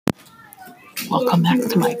Welcome back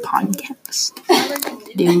to my podcast.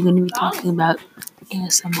 Today we're going to be talking about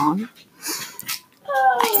ASMR.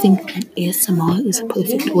 I think that ASMR is a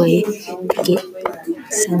perfect way to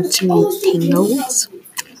get sensory tingles.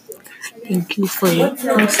 Thank you for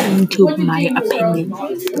listening to my opinion.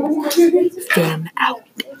 Fan out.